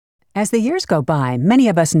As the years go by, many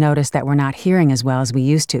of us notice that we're not hearing as well as we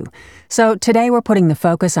used to. So today we're putting the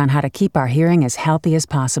focus on how to keep our hearing as healthy as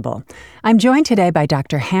possible. I'm joined today by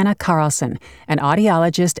Dr. Hannah Carlson, an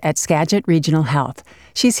audiologist at Skagit Regional Health.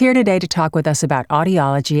 She's here today to talk with us about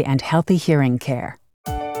audiology and healthy hearing care.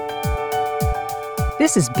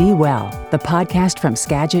 This is Be Well, the podcast from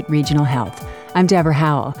Skagit Regional Health. I'm Deborah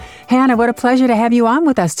Howell. Hannah, what a pleasure to have you on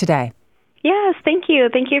with us today. Yes, thank you.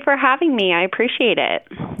 Thank you for having me. I appreciate it.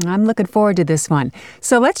 I'm looking forward to this one.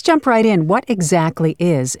 So let's jump right in. What exactly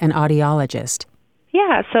is an audiologist?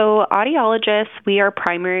 Yeah, so audiologists, we are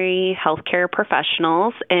primary healthcare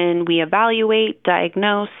professionals, and we evaluate,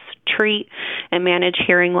 diagnose, treat, and manage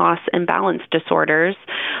hearing loss and balance disorders,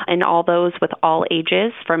 and all those with all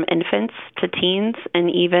ages, from infants to teens, and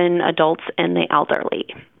even adults and the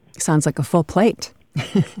elderly. Sounds like a full plate.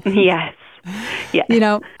 Yes. Yes. You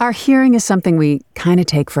know, our hearing is something we kind of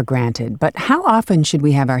take for granted, but how often should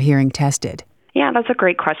we have our hearing tested? Yeah, that's a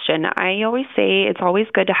great question. I always say it's always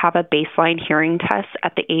good to have a baseline hearing test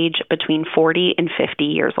at the age between 40 and 50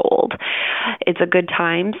 years old. It's a good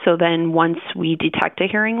time, so then once we detect a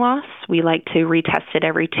hearing loss, we like to retest it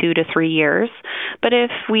every 2 to 3 years. But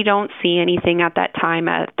if we don't see anything at that time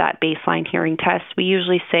at that baseline hearing test, we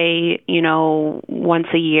usually say, once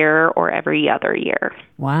a year or every other year.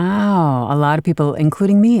 Wow. A lot of people,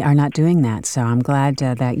 including me, are not doing that. So I'm glad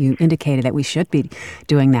that you indicated that we should be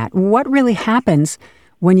doing that. What really happens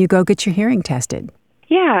when you go get your hearing tested?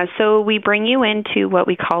 Yeah, so we bring you into what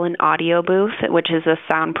we call an audio booth, which is a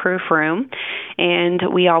soundproof room. And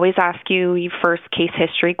we always ask you your first case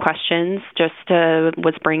history questions, just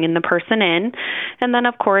what's bringing the person in. And then,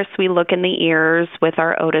 of course, we look in the ears with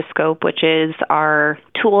our otoscope, which is our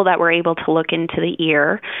tool that we're able to look into the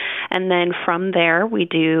ear. And then from there, we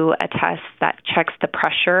do a test that checks the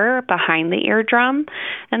pressure behind the eardrum.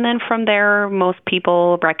 And then from there, most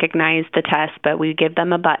people recognize the test, but we give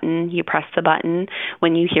them a button. You press the button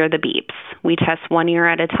when you hear the beeps. We test one ear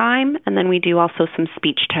at a time, and then we do also some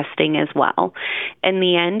speech testing as well. In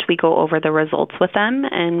the end, we go over the results with them,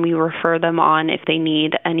 and we refer them on if they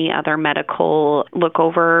need any other medical look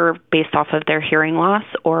over based off of their hearing loss,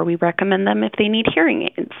 or we recommend them if they need hearing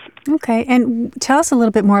aids. Okay, and tell us a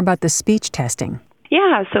little bit more about the speech testing.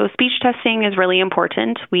 Yeah, so speech testing is really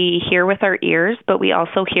important. We hear with our ears, but we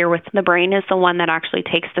also hear with the brain is the one that actually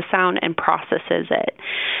takes the sound and processes it.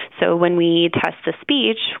 So when we test the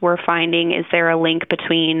speech, we're finding is there a link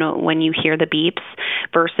between when you hear the beeps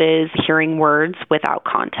versus hearing words without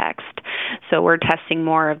context. So we're testing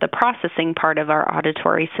more of the processing part of our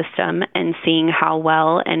auditory system and seeing how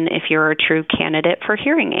well and if you're a true candidate for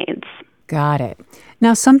hearing aids. Got it.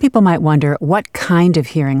 Now, some people might wonder, what kind of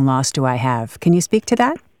hearing loss do I have? Can you speak to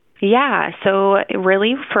that? Yeah, so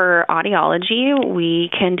really for audiology, we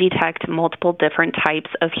can detect multiple different types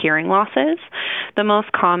of hearing losses. The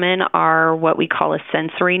most common are what we call a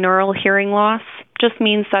sensory neural hearing loss. Just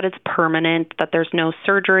means that it's permanent, that there's no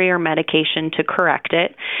surgery or medication to correct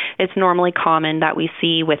it. It's normally common that we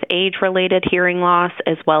see with age-related hearing loss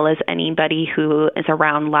as well as anybody who is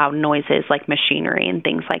around loud noises like machinery and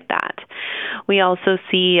things like that. We also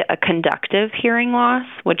see a conductive hearing loss,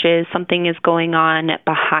 which is something is going on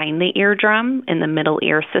behind the eardrum in the middle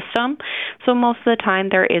ear system. So most of the time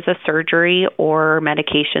there is a surgery or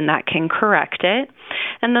medication that can correct it.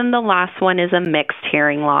 And then the last one is a mixed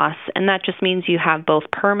hearing loss, and that just means you have both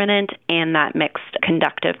permanent and that mixed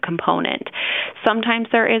conductive component. Sometimes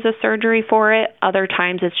there is a surgery for it. Other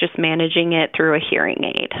times it's just managing it through a hearing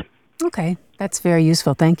aid. Okay, that's very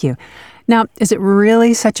useful. Thank you. Now, is it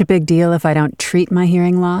really such a big deal if I don't treat my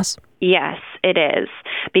hearing loss? Yes, it is,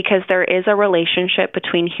 because there is a relationship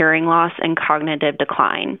between hearing loss and cognitive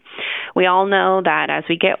decline. We all know that as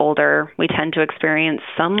we get older, we tend to experience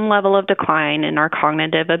some level of decline in our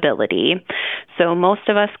cognitive ability. So most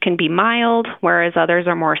of us can be mild, whereas others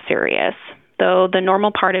are more serious. Though the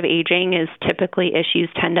normal part of aging is typically issues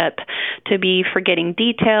tend up to be forgetting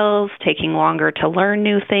details, taking longer to learn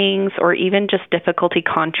new things, or even just difficulty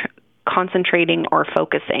concentrating or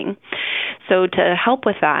focusing. So to help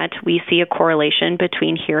with that, we see a correlation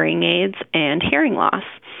between hearing aids and hearing loss.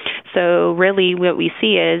 So really what we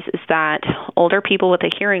see is that older people with a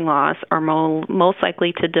hearing loss are most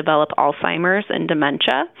likely to develop Alzheimer's and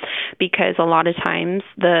dementia, because a lot of times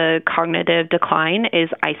the cognitive decline is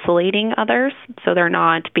isolating others. So they're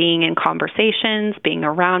not being in conversations, being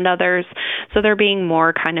around others. So they're being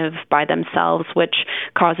more kind of by themselves, which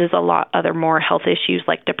causes a lot other more health issues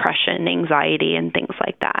like depression, anxiety, and things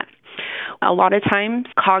like that. A lot of times,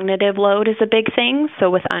 cognitive load is a big thing. So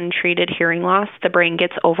with untreated hearing loss, the brain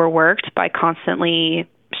gets overworked by constantly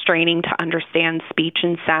straining to understand speech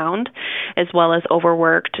and sound, as well as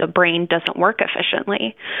overworked, the brain doesn't work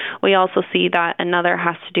efficiently. We also see that another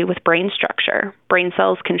has to do with brain structure. Brain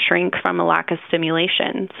cells can shrink from a lack of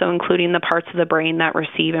stimulation, so including the parts of the brain that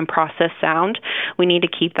receive and process sound, we need to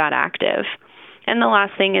keep that active. And the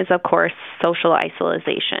last thing is, of course, social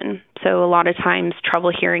isolation. So a lot of times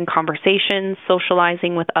trouble hearing conversations,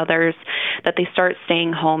 socializing with others, that they start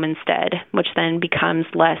staying home instead, which then becomes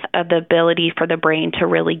less of the ability for the brain to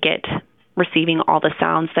really get receiving all the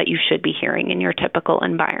sounds that you should be hearing in your typical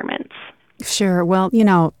environments. Sure. Well,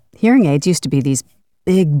 hearing aids used to be these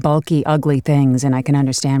big, bulky, ugly things, and I can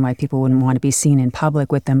understand why people wouldn't want to be seen in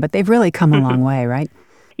public with them, but they've really come a long way, right?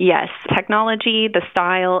 Yes, technology, the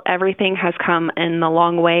style, everything has come in the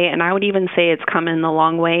long way, and I would even say it's come in the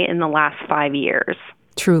long way in the last 5 years.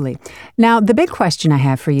 Truly. Now, the big question I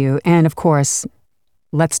have for you, and of course,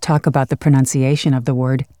 let's talk about the pronunciation of the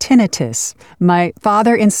word tinnitus. My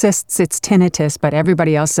father insists it's tinnitus, but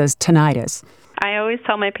everybody else says tinnitus. I always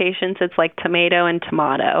tell my patients it's like tomato and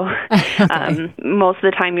tomato. Okay. Most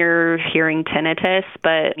of the time you're hearing tinnitus,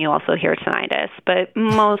 but you also hear tinnitus. But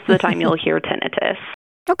most of the time you'll hear tinnitus.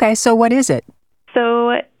 Okay, so what is it?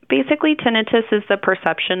 So basically, tinnitus is the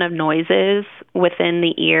perception of noises within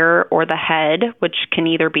the ear or the head, which can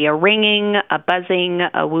either be a ringing, a buzzing,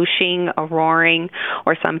 a whooshing, a roaring,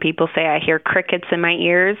 or some people say, I hear crickets in my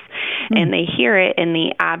ears, and they hear it in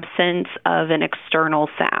the absence of an external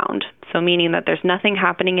sound. So meaning that there's nothing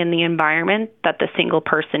happening in the environment that the single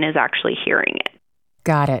person is actually hearing it.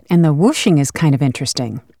 Got it. And the whooshing is kind of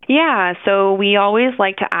interesting. Yeah, so we always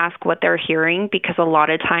like to ask what they're hearing because a lot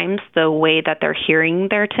of times the way that they're hearing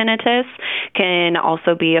their tinnitus can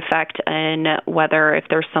also be affect in whether if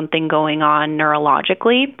there's something going on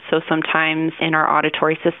neurologically. So sometimes in our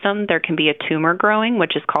auditory system there can be a tumor growing,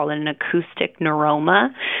 which is called an acoustic neuroma.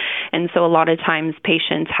 And so a lot of times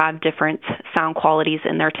patients have different sound qualities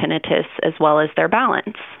in their tinnitus as well as their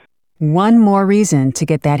balance. One more reason to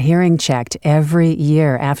get that hearing checked every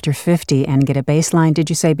year after 50 and get a baseline, did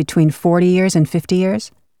you say, between 40 years and 50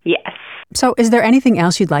 years? Yes. So is there anything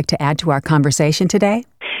else you'd like to add to our conversation today?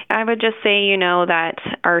 I would just say, that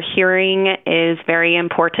our hearing is very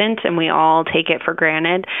important and we all take it for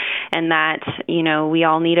granted and that, we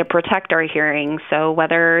all need to protect our hearing. So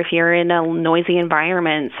whether if you're in a noisy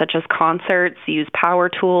environment such as concerts, use power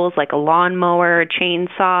tools like a lawnmower, a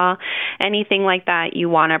chainsaw, anything like that, you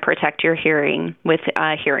want to protect your hearing with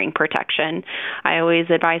hearing protection. I always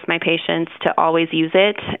advise my patients to always use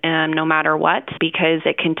it no matter what because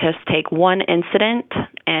it can just take one incident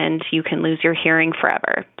and you can lose your hearing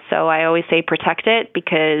forever. So I always say protect it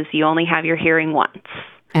because you only have your hearing once.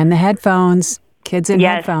 And the headphones, kids in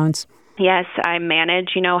headphones. Yes, I manage,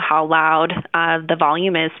 how loud the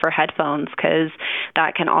volume is for headphones because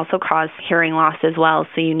that can also cause hearing loss as well.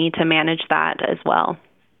 So you need to manage that as well.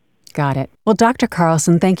 Got it. Well, Dr.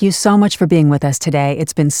 Carlson, thank you so much for being with us today.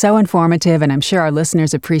 It's been so informative, and I'm sure our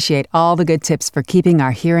listeners appreciate all the good tips for keeping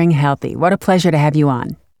our hearing healthy. What a pleasure to have you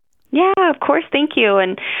on. Yeah, of course. Thank you.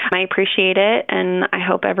 And I appreciate it. And I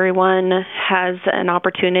hope everyone has an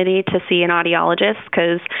opportunity to see an audiologist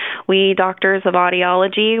because we doctors of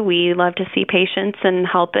audiology, we love to see patients and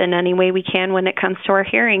help in any way we can when it comes to our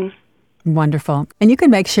hearing. Wonderful. And you can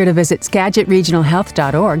make sure to visit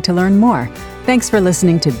SkagitRegionalHealth.org to learn more. Thanks for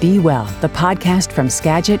listening to Be Well, the podcast from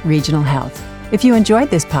Skagit Regional Health. If you enjoyed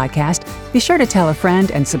this podcast, be sure to tell a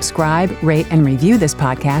friend and subscribe, rate, and review this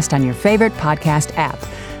podcast on your favorite podcast app.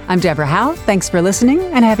 I'm Deborah Howe. Thanks for listening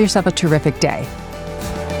and have yourself a terrific day.